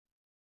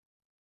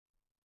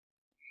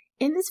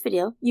In this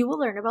video, you will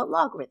learn about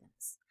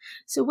logarithms.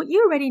 So what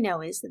you already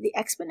know is that the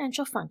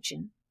exponential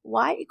function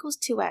y equals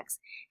 2x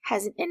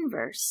has an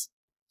inverse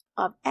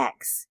of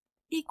x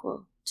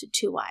equal to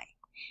 2y.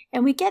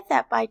 And we get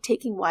that by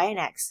taking y and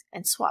x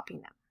and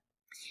swapping them.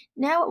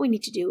 Now what we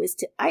need to do is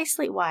to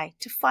isolate y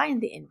to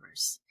find the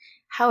inverse.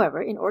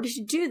 However, in order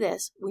to do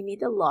this, we need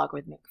the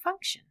logarithmic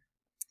function.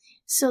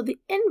 So the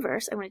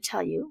inverse, I'm going to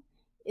tell you,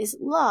 is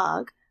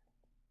log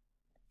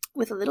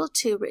with a little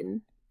 2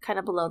 written kind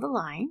of below the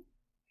line,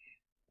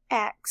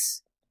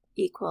 x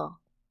equal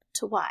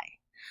to y.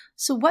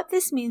 So what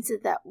this means is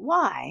that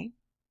y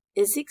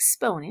is the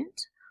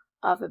exponent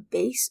of a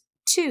base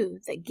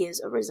 2 that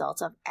gives a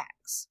result of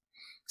x.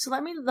 So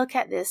let me look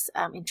at this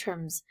in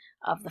terms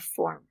of the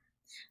form.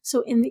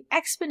 So in the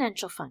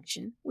exponential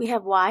function, we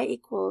have y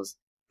equals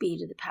b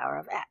to the power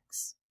of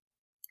x.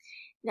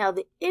 Now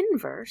the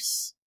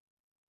inverse,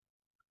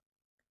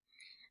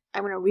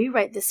 I'm going to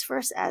rewrite this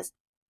first as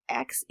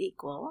x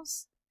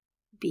equals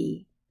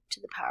b to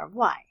the power of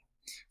y.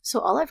 So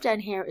all I've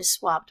done here is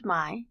swapped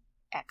my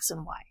x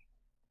and y.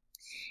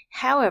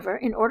 However,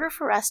 in order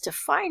for us to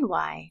find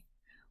y,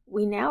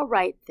 we now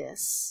write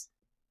this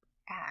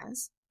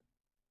as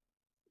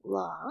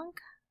log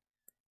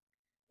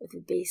with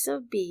a base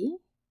of b,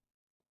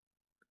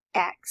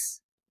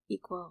 x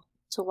equal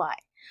to y.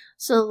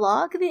 So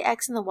log of the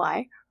x and the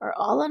y are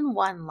all on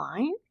one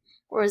line,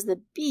 whereas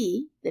the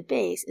b, the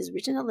base, is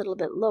written a little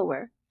bit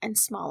lower and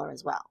smaller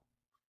as well.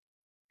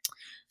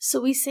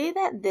 So we say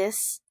that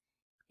this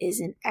is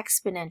an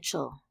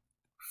exponential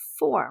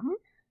form,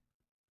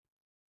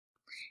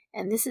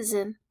 and this is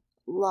in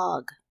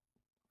log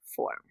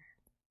form.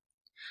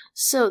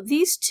 So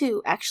these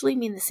two actually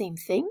mean the same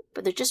thing,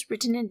 but they're just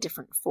written in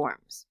different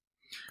forms.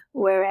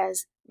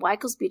 Whereas y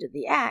equals b to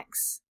the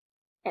x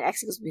and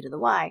x equals b to the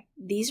y,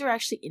 these are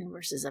actually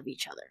inverses of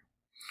each other.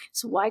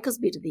 So y equals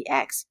b to the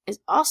x is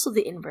also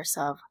the inverse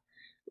of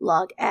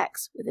log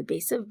x with a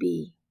base of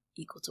b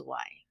equal to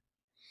y.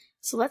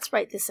 So let's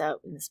write this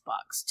out in this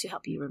box to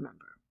help you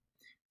remember.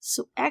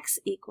 So x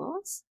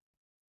equals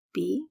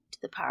b to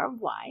the power of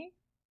y.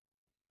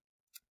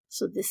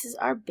 So this is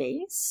our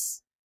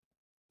base,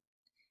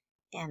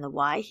 and the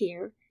y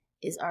here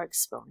is our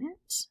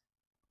exponent.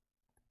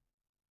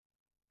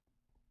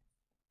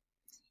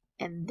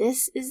 And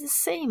this is the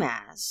same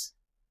as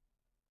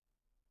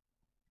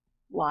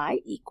y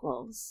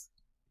equals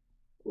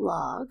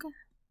log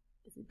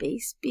with the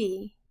base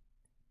b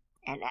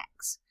and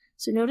x.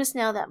 So notice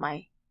now that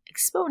my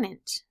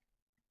exponent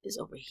is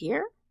over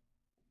here,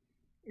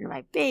 and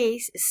my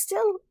base is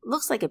still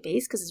looks like a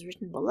base because it's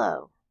written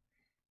below,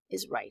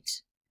 is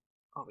right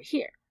over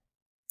here.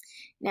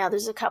 Now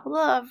there's a couple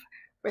of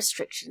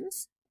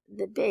restrictions.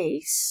 The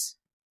base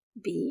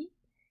b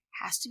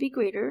has to be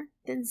greater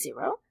than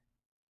 0,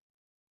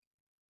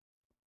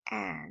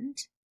 and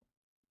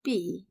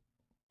b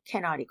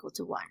cannot equal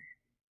to 1.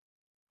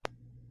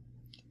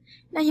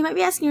 Now you might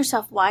be asking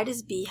yourself, why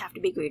does b have to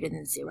be greater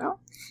than 0?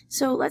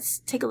 So let's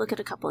take a look at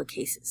a couple of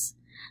cases.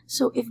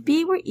 So if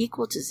b were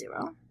equal to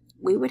 0,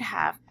 we would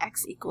have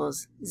x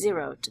equals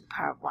 0 to the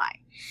power of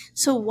y.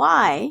 So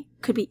y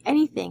could be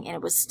anything and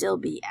it would still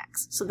be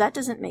x. So that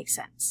doesn't make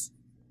sense.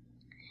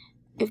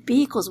 If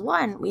b equals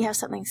 1, we have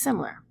something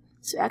similar.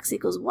 So x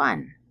equals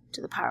 1 to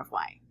the power of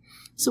y.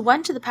 So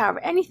 1 to the power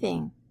of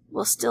anything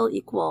will still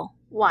equal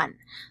 1.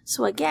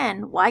 So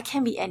again, y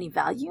can be any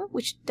value,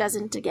 which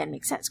doesn't again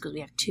make sense because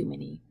we have too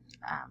many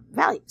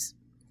values.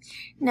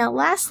 Now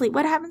lastly,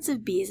 what happens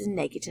if b is a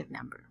negative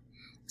number?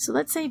 So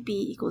let's say b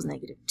equals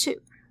negative 2.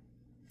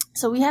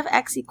 So we have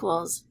x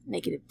equals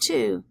negative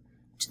 2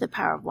 to the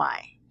power of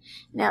y.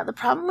 Now the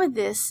problem with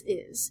this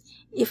is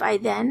if I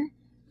then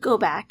go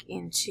back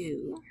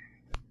into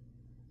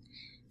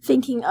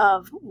thinking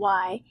of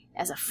y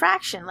as a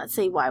fraction, let's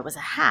say y was a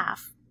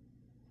half,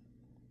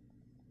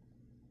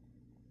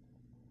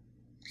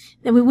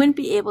 then we wouldn't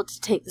be able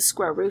to take the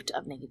square root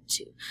of negative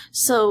 2.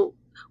 So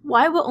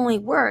y will only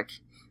work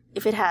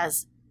if it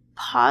has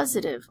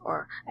positive,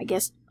 or I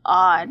guess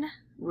odd,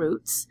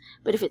 roots,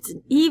 but if it's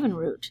an even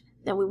root,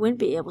 then we wouldn't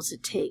be able to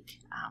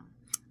take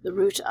the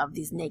root of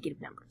these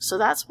negative numbers. So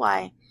that's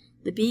why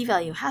the b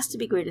value has to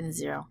be greater than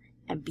 0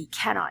 and b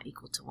cannot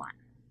equal to 1.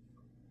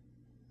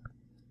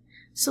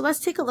 So let's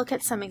take a look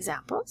at some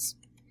examples.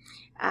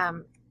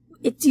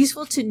 It's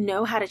useful to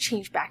know how to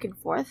change back and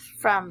forth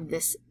from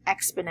this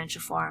exponential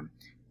form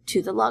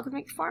to the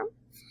logarithmic form.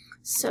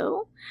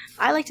 So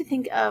I like to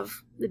think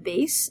of the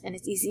base, and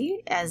it's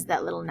easy, as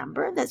that little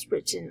number that's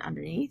written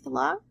underneath the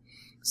log.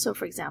 So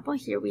for example,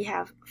 here we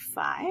have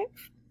 5,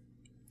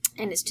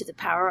 and it's to the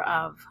power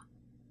of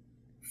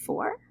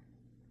 4,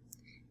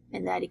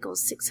 and that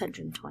equals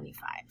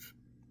 625.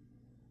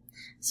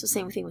 So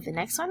same thing with the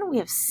next one. We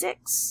have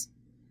 6,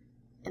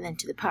 and then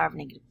to the power of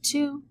negative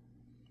 2,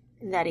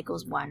 and that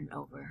equals 1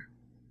 over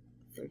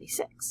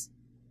 36.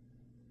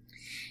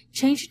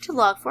 Change it to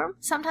log form.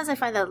 Sometimes I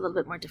find that a little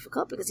bit more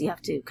difficult because you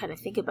have to kind of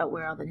think about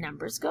where all the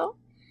numbers go.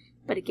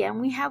 But again,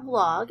 we have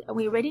log, and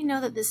we already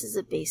know that this is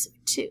a base of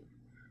 2.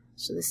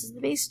 So this is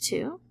the base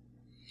 2.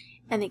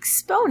 And the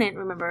exponent,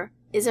 remember,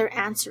 is our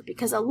answer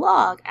because a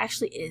log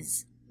actually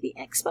is the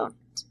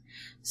exponent.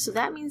 So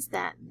that means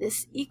that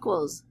this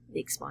equals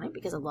the exponent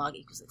because a log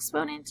equals the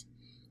exponent.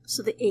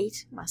 So the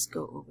 8 must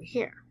go over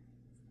here.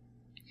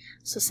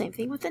 So same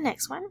thing with the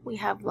next one. We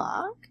have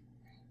log,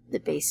 the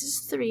base is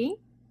 3,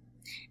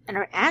 and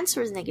our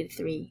answer is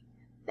 -3.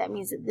 That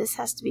means that this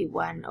has to be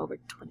 1 over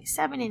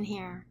 27 in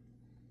here,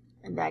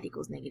 and that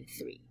equals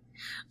 -3.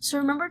 So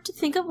remember to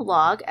think of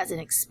log as an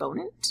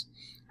exponent,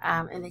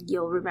 and then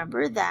you'll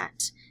remember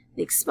that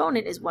the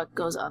exponent is what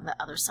goes on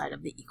the other side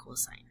of the equal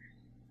sign.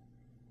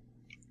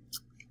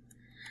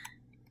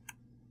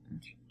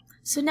 Okay.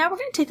 So now we're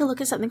going to take a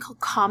look at something called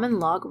common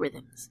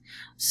logarithms.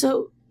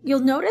 So you'll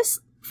notice,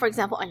 for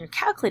example, on your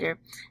calculator,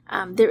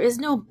 there is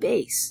no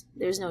base.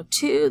 There's no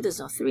 2, there's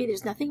no 3,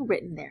 there's nothing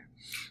written there.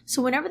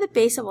 So whenever the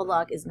base of a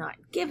log is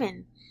not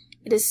given,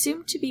 it is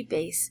assumed to be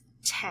base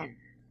 10.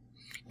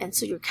 And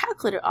so your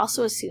calculator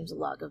also assumes a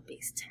log of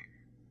base 10.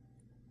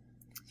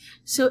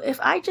 So if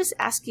I just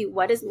ask you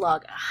what is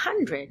log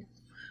 100,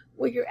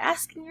 what you're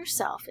asking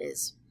yourself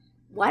is,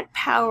 what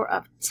power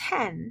of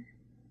 10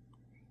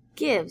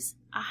 gives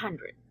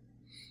 100?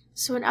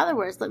 So in other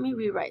words, let me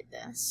rewrite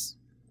this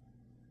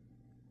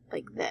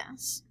like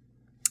this.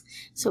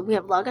 So we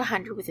have log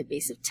 100 with a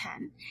base of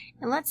 10,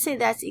 and let's say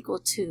that's equal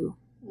to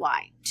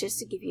y, just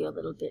to give you a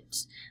little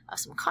bit of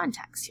some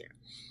context here.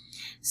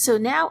 So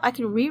now I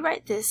can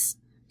rewrite this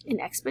in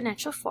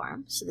exponential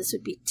form. So this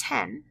would be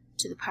 10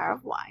 to the power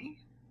of y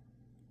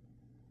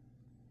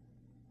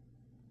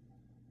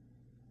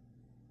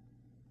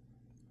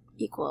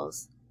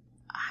equals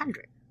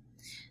 100.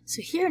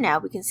 So here now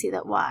we can see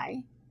that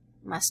y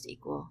must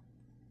equal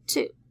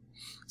 2.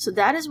 So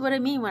that is what I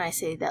mean when I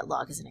say that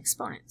log is an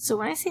exponent. So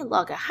when I say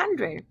log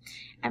 100,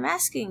 I'm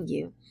asking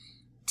you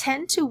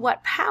 10 to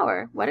what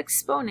power, what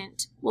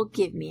exponent will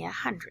give me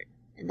 100?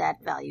 And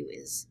that value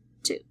is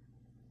 2.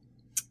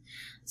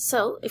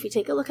 So if you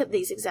take a look at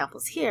these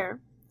examples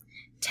here,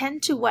 10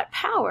 to what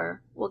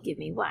power will give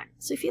me 1?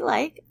 So if you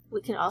like,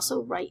 we can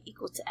also write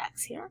equal to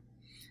x here.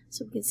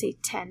 So we can say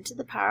 10 to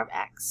the power of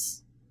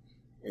x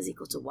is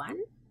equal to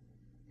 1.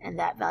 And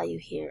that value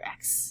here,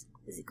 x,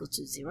 is equal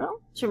to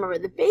 0. So remember,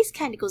 the base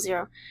can't equal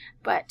 0,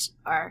 but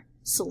our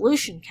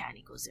solution can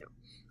equal 0.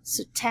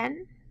 So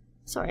 10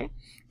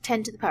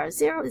 to the power of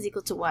 0 is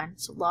equal to 1.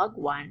 So log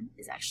 1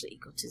 is actually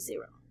equal to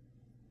 0.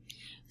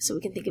 So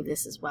we can think of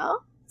this as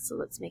well. So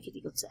let's make it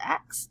equal to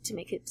x to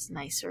make it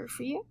nicer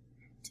for you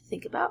to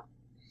think about.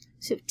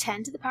 So if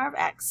 10 to the power of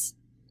x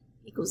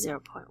equals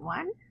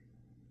 0.1,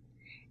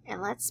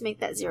 and let's make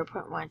that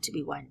 0.1 to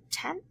be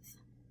 1/10,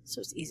 so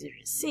it's easier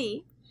to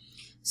see.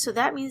 So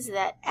that means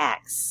that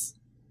x,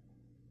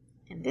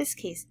 in this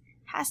case,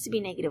 has to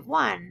be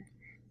 -1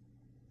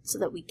 so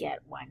that we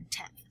get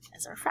 1/10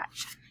 as our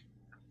fraction.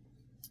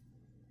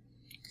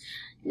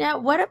 Now,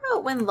 what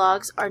about when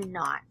logs are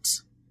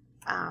not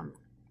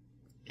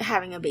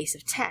having a base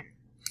of 10?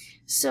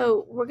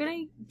 So we're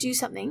going to do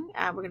something.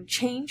 We're going to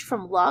change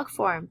from log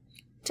form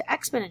to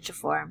exponential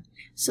form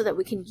so that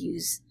we can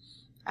use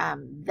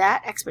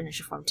that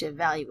exponential form to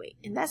evaluate.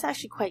 And that's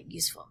actually quite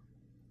useful.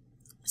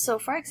 So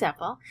for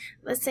example,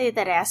 let's say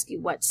that I ask you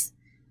what's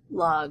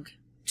log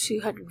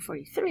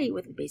 243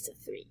 with a base of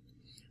 3.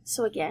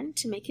 So again,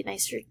 to make it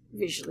nicer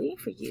visually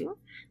for you,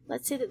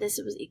 let's say that this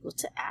was equal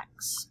to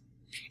x.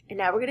 And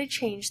now we're going to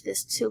change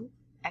this to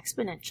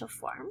exponential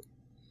form.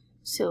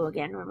 So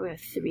again, remember we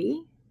have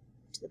 3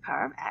 to the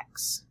power of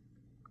x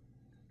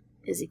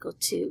is equal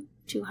to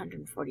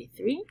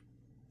 243.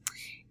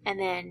 And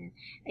then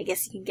I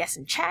guess you can guess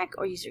and check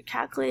or use your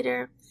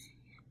calculator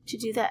to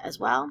do that as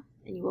well.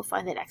 And you will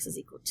find that x is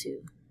equal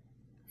to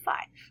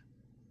 5.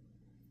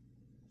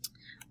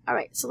 All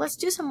right, so let's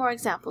do some more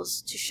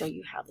examples to show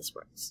you how this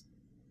works.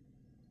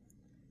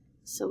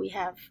 So we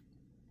have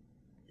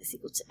this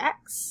equal to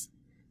x.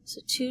 So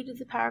 2 to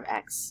the power of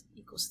x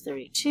equals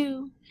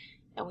 32.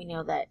 And we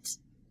know that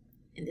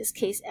in this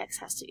case, x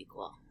has to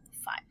equal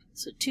 5.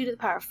 So 2 to the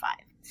power of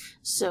 5.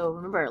 So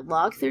remember,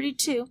 log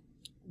 32,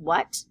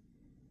 what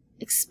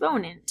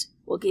exponent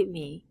will give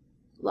me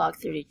log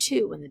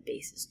 32 when the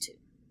base is 2?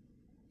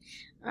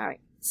 All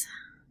right,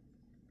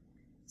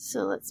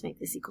 so let's make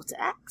this equal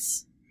to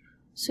x.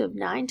 So if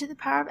 9 to the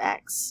power of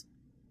x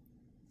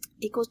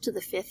equals to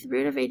the 5th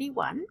root of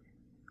 81,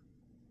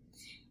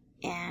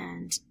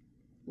 and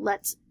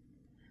let's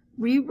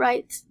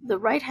rewrite the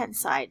right-hand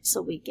side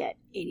so we get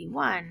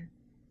 81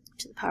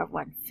 to the power of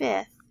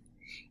 1/5.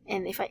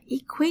 And if I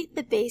equate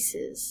the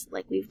bases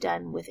like we've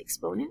done with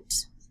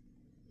exponents,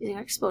 using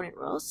our exponent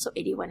rules, so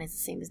 81 is the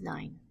same as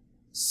 9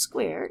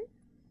 squared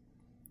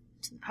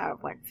to the power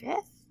of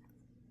 1/5.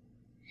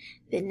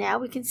 Then now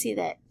we can see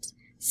that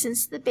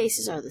since the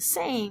bases are the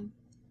same,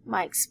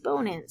 my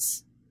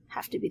exponents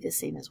have to be the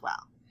same as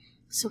well.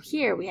 So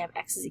here we have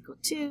x is equal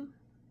to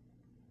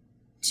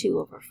 2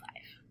 over 5.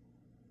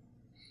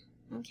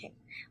 Okay,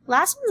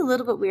 last one's a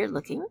little bit weird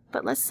looking,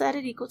 but let's set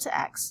it equal to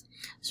x.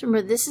 So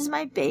remember, this is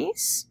my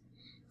base,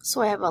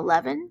 so I have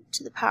 11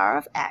 to the power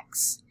of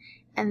x,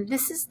 and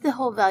this is the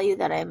whole value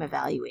that I am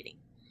evaluating.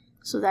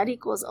 So that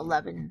equals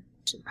 11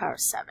 to the power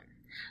 7.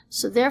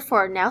 So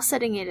therefore, now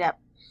setting it up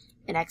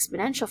in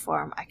exponential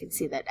form, I can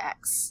see that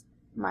x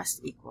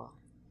must equal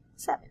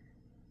 7.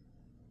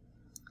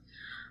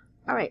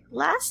 All right,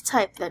 last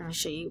type then I'll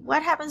show you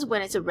what happens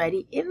when it's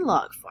already in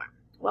log form.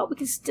 Well, we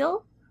can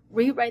still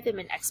rewrite them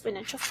in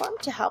exponential form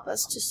to help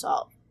us to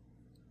solve.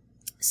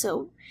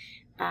 So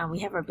we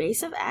have our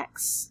base of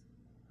x,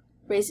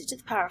 raise it to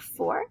the power of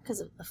 4 because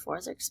the 4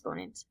 is our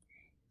exponent.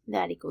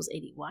 That equals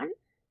 81.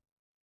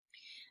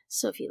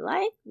 So if you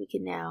like, we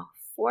can now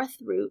fourth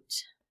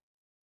root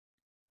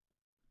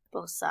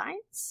both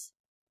sides.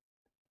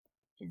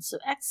 And so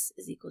x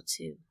is equal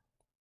to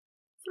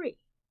 3.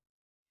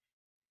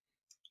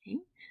 Okay,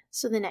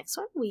 so the next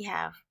one we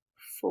have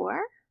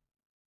 4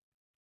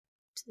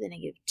 to the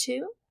negative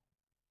 2,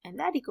 and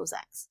that equals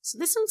x. So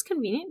this one's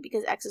convenient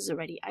because x is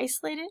already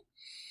isolated.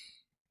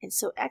 And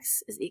so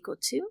x is equal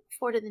to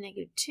 4 to the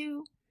negative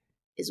 2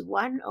 is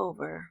 1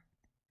 over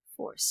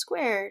 4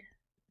 squared.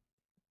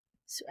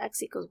 So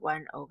x equals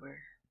 1 over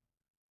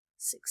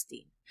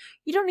 16.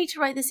 You don't need to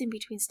write this in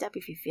between step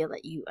if you feel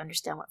that you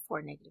understand what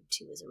 4 negative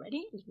 2 is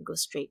already. You can go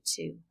straight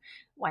to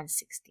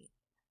 1/16.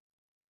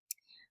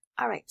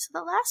 All right, so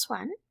the last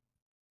one,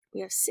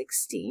 we have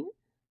 16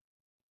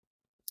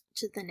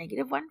 to the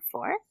negative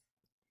 1/4,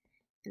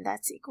 and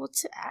that's equal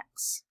to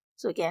x.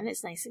 So again,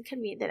 it's nice and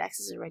convenient that x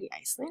is already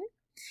isolated.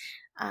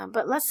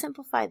 But let's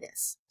simplify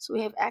this. So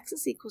we have x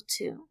is equal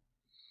to,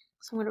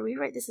 so I'm going to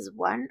rewrite this as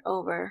 1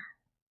 over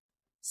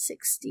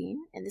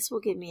 16, and this will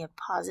give me a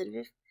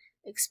positive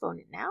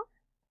exponent now.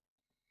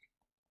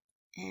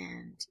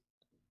 And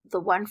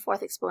the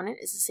 1/4 exponent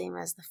is the same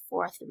as the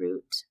 4th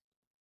root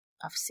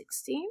of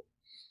 16.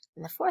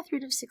 And the 4th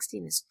root of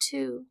 16 is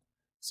 2,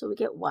 so we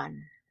get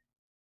 1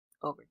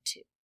 over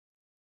 2.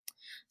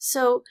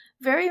 So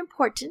very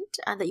important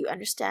that you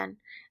understand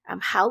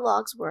how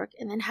logs work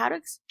and then how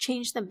to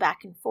change them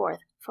back and forth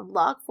from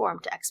log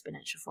form to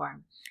exponential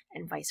form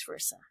and vice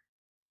versa.